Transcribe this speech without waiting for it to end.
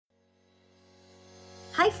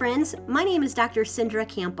Hi friends, my name is Dr. Cindra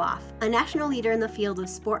Kampoff, a national leader in the field of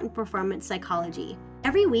sport and performance psychology.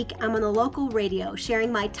 Every week, I'm on the local radio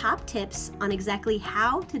sharing my top tips on exactly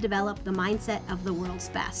how to develop the mindset of the world's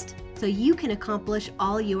best, so you can accomplish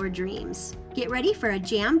all your dreams. Get ready for a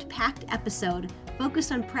jammed-packed episode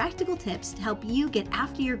focused on practical tips to help you get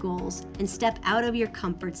after your goals and step out of your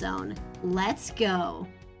comfort zone. Let's go.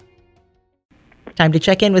 Time to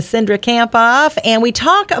check in with Cindra Kampoff, and we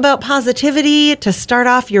talk about positivity to start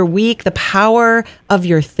off your week. The power of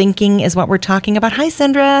your thinking is what we're talking about. Hi,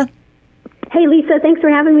 Cindra. Hey, Lisa. Thanks for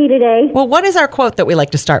having me today. Well, what is our quote that we like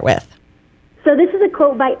to start with? So this is a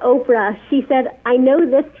quote by Oprah. She said, "I know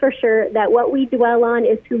this for sure, that what we dwell on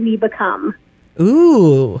is who we become."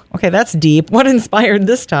 Ooh, okay, that's deep. What inspired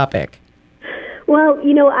this topic? Well,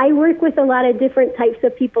 I work with a lot of different types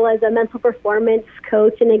of people as a mental performance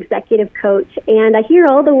coach and executive coach, and I hear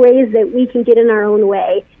all the ways that we can get in our own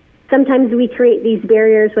way. Sometimes we create these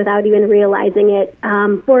barriers without even realizing it.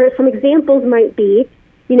 For some examples might be,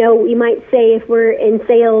 we might say if we're in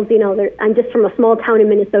sales, I'm just from a small town in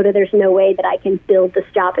Minnesota, there's no way that I can build this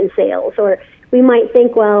job in sales. Or we might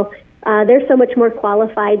think, well, they're so much more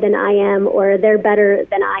qualified than I am, or they're better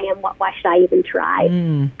than I am. Why should I even try?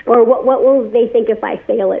 Or what will they think if I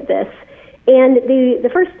fail at this? And the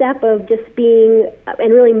first step of just being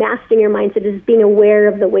and really mastering your mindset is being aware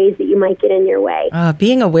of the ways that you might get in your way.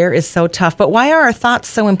 Being aware is so tough, but why are our thoughts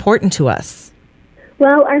so important to us?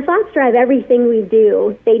 Well, our thoughts drive everything we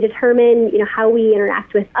do. They determine, how we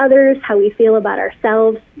interact with others, how we feel about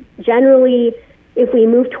ourselves, generally, if we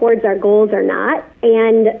move towards our goals or not.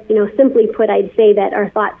 And, simply put, I'd say that our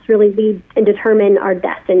thoughts really lead and determine our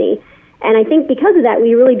destiny. And I think because of that,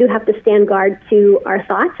 we really do have to stand guard to our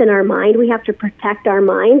thoughts and our mind. We have to protect our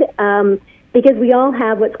mind because we all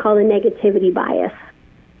have what's called a negativity bias.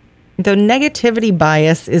 The negativity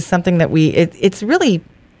bias is something that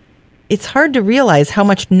it's hard to realize how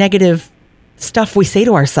much negative stuff we say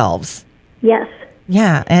to ourselves. Yes.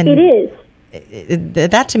 Yeah. And it is.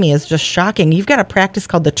 That to me is just shocking. You've got a practice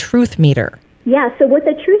called the truth meter. Yeah, so what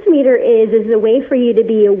the truth meter is a way for you to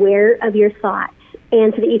be aware of your thoughts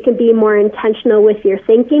and so that you can be more intentional with your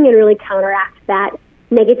thinking and really counteract that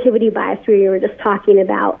negativity bias we were just talking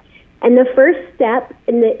about. And the first step,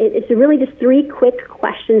 it's really just 3 quick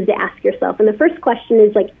questions to ask yourself. And the first question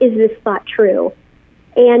is is this thought true?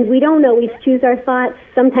 And we don't always choose our thoughts.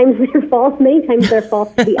 Sometimes they're false. Many times they're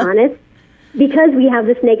false, to be honest. Because we have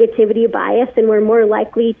this negativity bias and we're more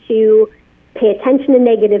likely to pay attention to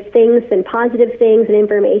negative things than positive things and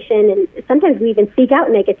information, and sometimes we even seek out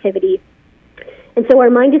negativity. And so our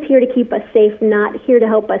mind is here to keep us safe, not here to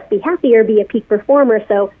help us be happy or be a peak performer.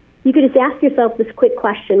 So you could just ask yourself this quick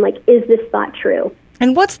question, is this thought true?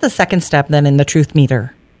 And what's the second step then in the truth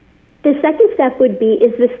meter? The second step would be,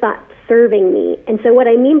 is this thought serving me? And so what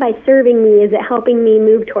I mean by serving me is it helping me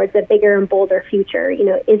move towards a bigger and bolder future?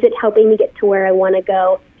 Is it helping me get to where I want to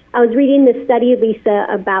go? I was reading this study, Lisa,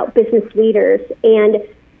 about business leaders, and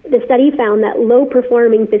the study found that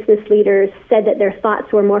low-performing business leaders said that their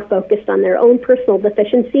thoughts were more focused on their own personal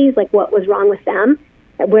deficiencies, like what was wrong with them,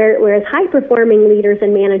 whereas high-performing leaders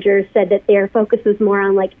and managers said that their focus was more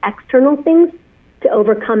on external things to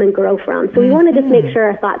overcome and grow from. So we want to just make sure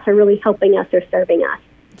our thoughts are really helping us or serving us.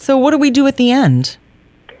 So what do we do at the end?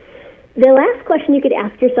 The last question you could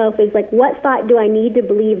ask yourself is what thought do I need to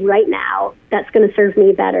believe right now that's going to serve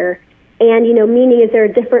me better? And, meaning is there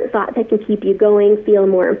a different thought that can keep you going, feel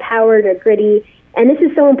more empowered or gritty? And this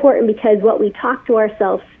is so important because what we talk to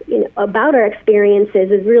ourselves about our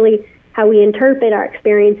experiences is really how we interpret our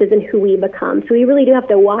experiences and who we become. So we really do have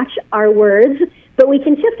to watch our words, but we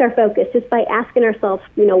can shift our focus just by asking ourselves,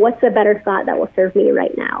 what's a better thought that will serve me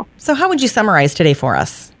right now? So how would you summarize today for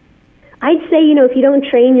us? I'd say, if you don't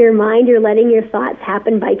train your mind, you're letting your thoughts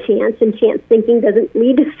happen by chance, and chance thinking doesn't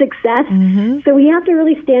lead to success. So we have to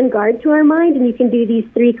really stand guard to our mind, and you can do these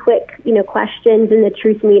 3 quick, questions in the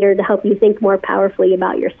truth meter to help you think more powerfully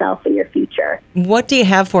about yourself and your future. What do you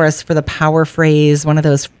have for us for the power phrase, one of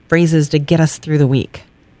those phrases to get us through the week?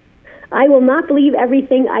 I will not believe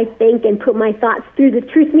everything I think and put my thoughts through the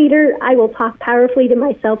truth meter. I will talk powerfully to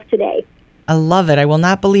myself today. I love it. I will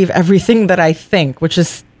not believe everything that I think, which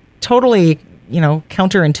is totally,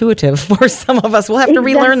 counterintuitive for some of us. We'll have to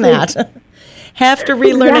relearn that. Have to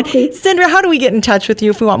relearn it. Cindra, how do we get in touch with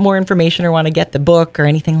you if we want more information or want to get the book or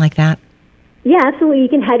anything like that? Yeah, absolutely. You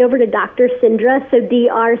can head over to Dr. Cindra, so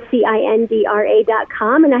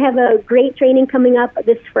drcindra.com. And I have a great training coming up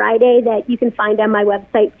this Friday that you can find on my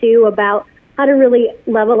website, too, about how to really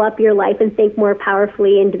level up your life and think more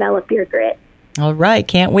powerfully and develop your grit. All right.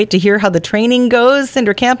 Can't wait to hear how the training goes.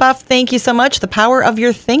 Cindra Kampoff, thank you so much. The power of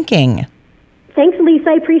your thinking. Thanks, Lisa.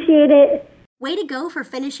 I appreciate it. Way to go for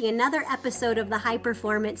finishing another episode of the High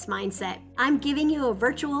Performance Mindset. I'm giving you a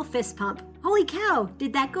virtual fist pump. Holy cow,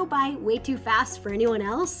 did that go by way too fast for anyone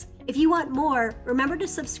else? If you want more, remember to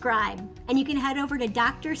subscribe, and you can head over to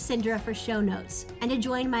Dr. Cindra for show notes and to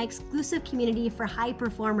join my exclusive community for high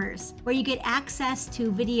performers, where you get access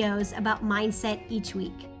to videos about mindset each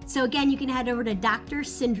week. So again, you can head over to Dr.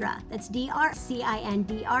 Cindra, that's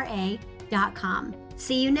DrCindra.com.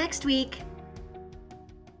 See you next week.